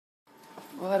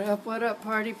What up,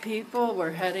 party people?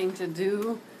 We're heading to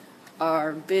do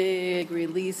our big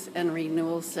release and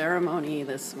renewal ceremony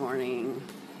this morning.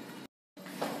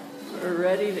 We're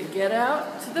ready to get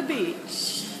out to the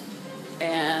beach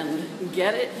and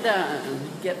get it done.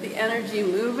 Get the energy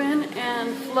moving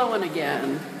and flowing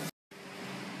again.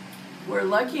 We're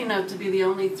lucky enough to be the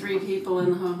only 3 people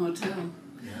in the hotel.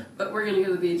 But we're going to go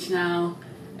to the beach now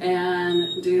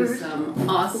and do some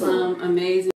awesome,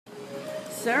 amazing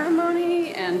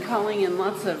ceremony and calling in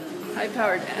lots of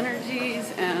high-powered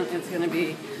energies, and it's going to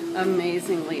be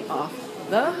amazingly off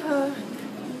the hook.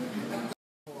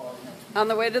 On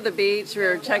the way to the beach, we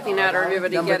were checking out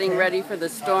everybody getting ready for the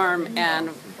storm,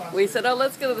 and we said, oh,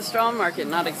 let's go to the straw market,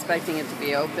 not expecting it to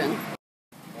be open.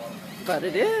 But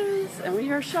it is, and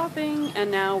we are shopping, and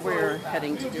now we're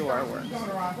heading to do our work.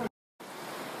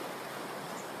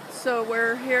 So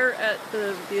we're here at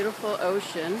the beautiful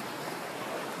ocean,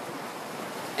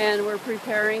 and we're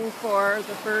preparing for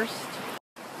the first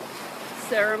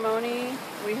ceremony.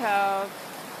 We have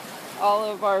all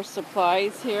of our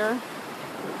supplies here,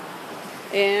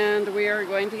 and we are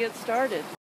going to get started.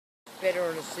 Better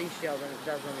on a seashell than it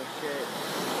does on a shirt.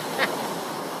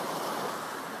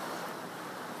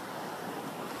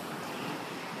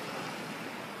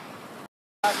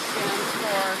 Stands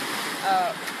for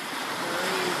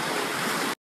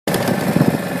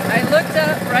I looked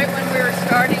up right when we were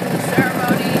starting the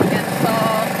ceremony and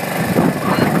saw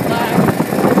these black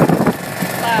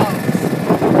clouds.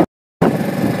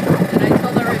 And I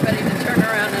told everybody to turn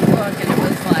around and look, and it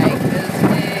was like this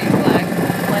big black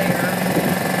layer.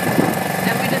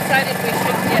 And we decided we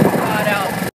should get caught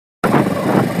out.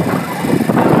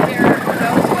 Who here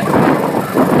knows what's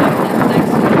happening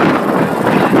next to us?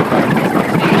 We're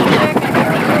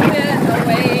a little bit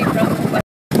away from the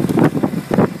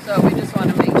so we just want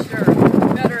to make sure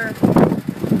better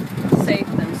safe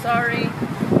than sorry,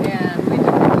 and we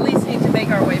at least need to make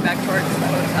our way back towards the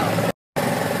hotel.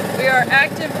 We are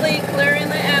actively clearing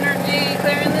the energy,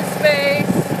 clearing the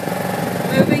space,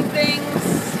 moving things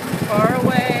far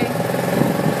away.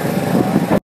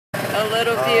 A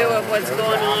little view of what's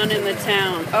going on in the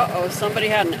town. Uh-oh, somebody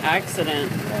had an accident.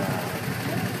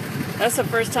 That's the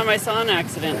first time I saw an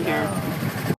accident here.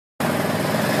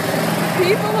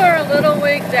 People are a little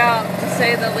wigged out, to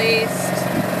say the least,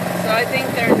 so I think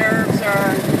their nerves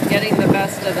are getting the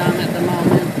best of them at the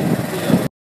moment.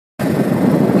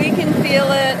 We can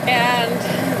feel it, and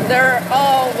they're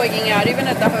all wigging out. Even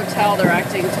at the hotel, they're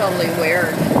acting totally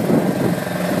weird.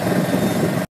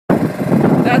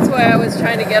 That's why I was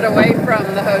trying to get away from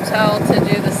the hotel to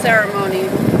do the ceremony,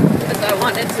 because I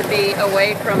wanted to be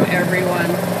away from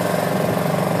everyone.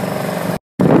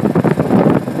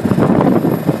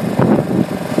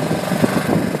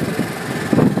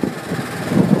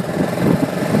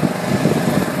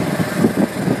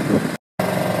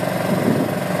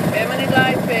 Bimini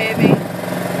life, baby.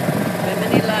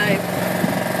 Bimini life.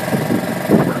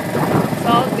 It's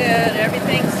all good.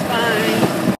 Everything's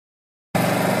fine.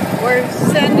 We're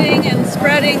sending and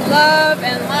spreading love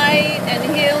and light and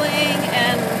healing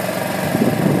and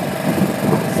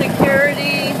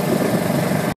security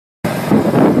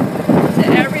to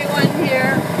everyone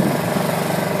here.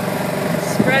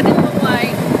 Spreading the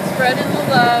light, spreading the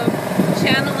love,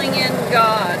 channeling in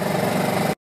God.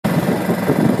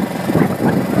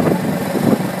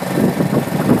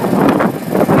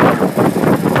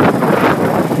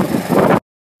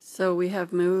 So we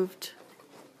have moved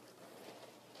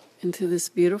into this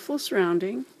beautiful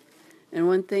surrounding, and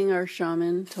one thing our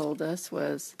shaman told us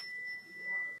was,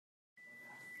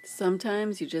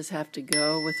 sometimes you just have to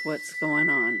go with what's going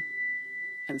on,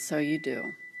 and so you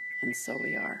do, and so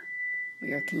we are.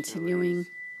 We are continuing,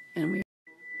 and we are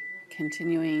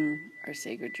continuing our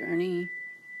sacred journey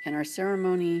and our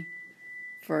ceremony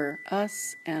for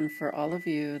us and for all of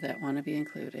you that want to be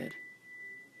included.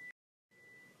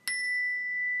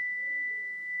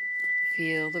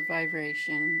 Feel the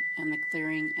vibration and the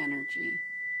clearing energy.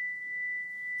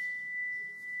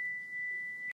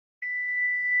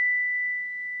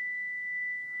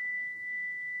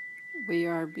 We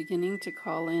are beginning to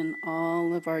call in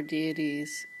all of our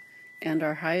deities and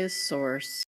our highest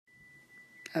source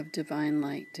of divine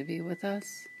light to be with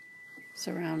us,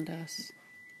 surround us,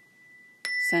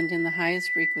 send in the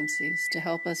highest frequencies to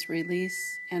help us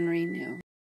release and renew.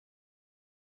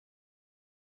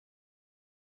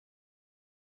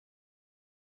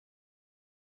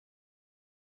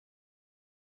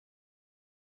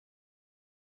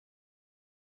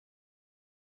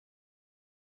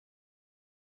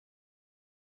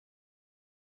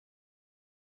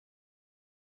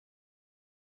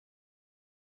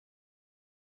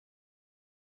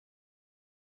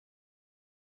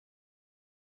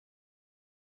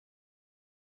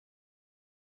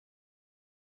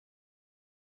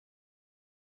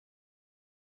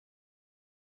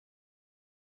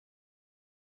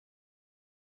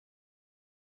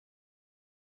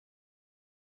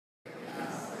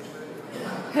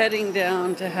 heading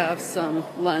down to have some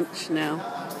lunch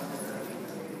now.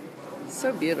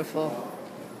 So beautiful.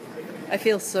 I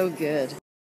feel so good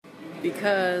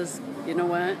because, you know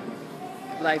what?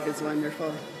 Life is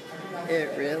wonderful.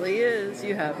 It really is.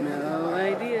 You have no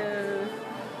idea.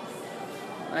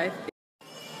 Life.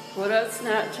 What up,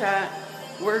 Snapchat?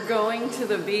 We're going to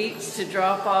the beach to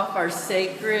drop off our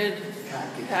sacred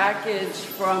package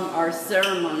from our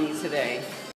ceremony today.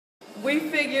 We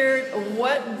figured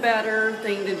what better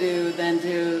thing to do than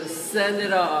to send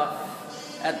it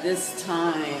off at this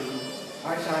time.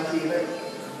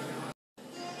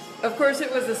 Of course,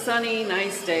 it was a sunny,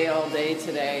 nice day all day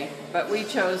today, but we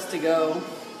chose to go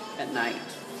at night.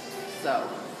 So,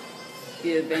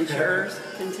 the adventures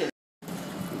continue.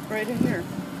 Right in here.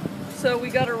 So we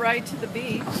got a ride to the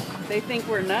beach. They think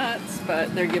we're nuts,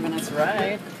 but they're giving us a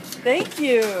ride. Thank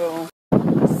you.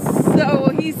 So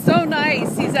he's so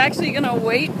nice. He's actually going to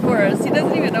wait for us. He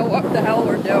doesn't even know what the hell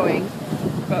we're doing.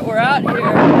 But we're out here. Look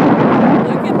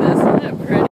at this. Isn't it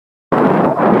pretty?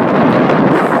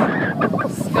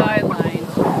 Skyline.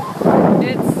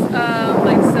 It's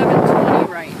like 7:20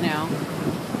 right now.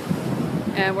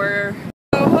 And we're...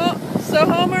 So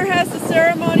Homer has the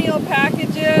ceremonial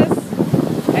packages.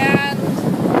 And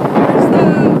here's the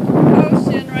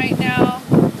ocean right now.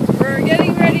 We're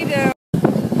getting ready to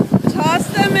toss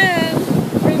them in.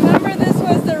 Remember, this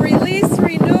was the release,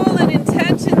 renewal, and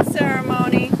intention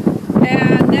ceremony.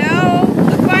 And now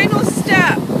the final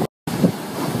step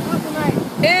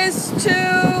is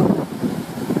to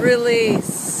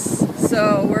release.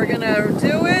 So we're gonna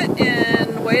do it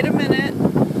in, wait a minute,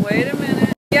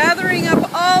 gathering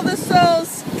up all the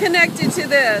souls connected to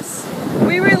this.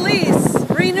 We release,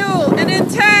 renewal, and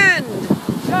intend.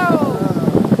 Go!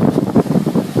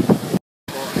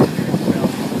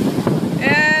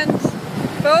 And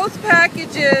both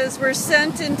packages were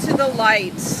sent into the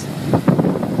light.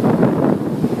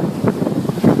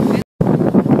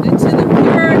 Into the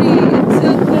purity,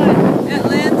 into the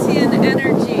Atlantean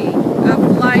energy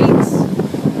of light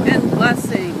and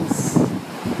blessings.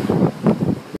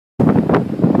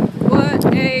 What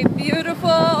a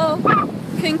beautiful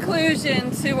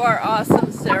conclusion to our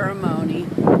awesome ceremony.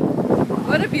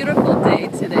 What a beautiful day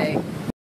today.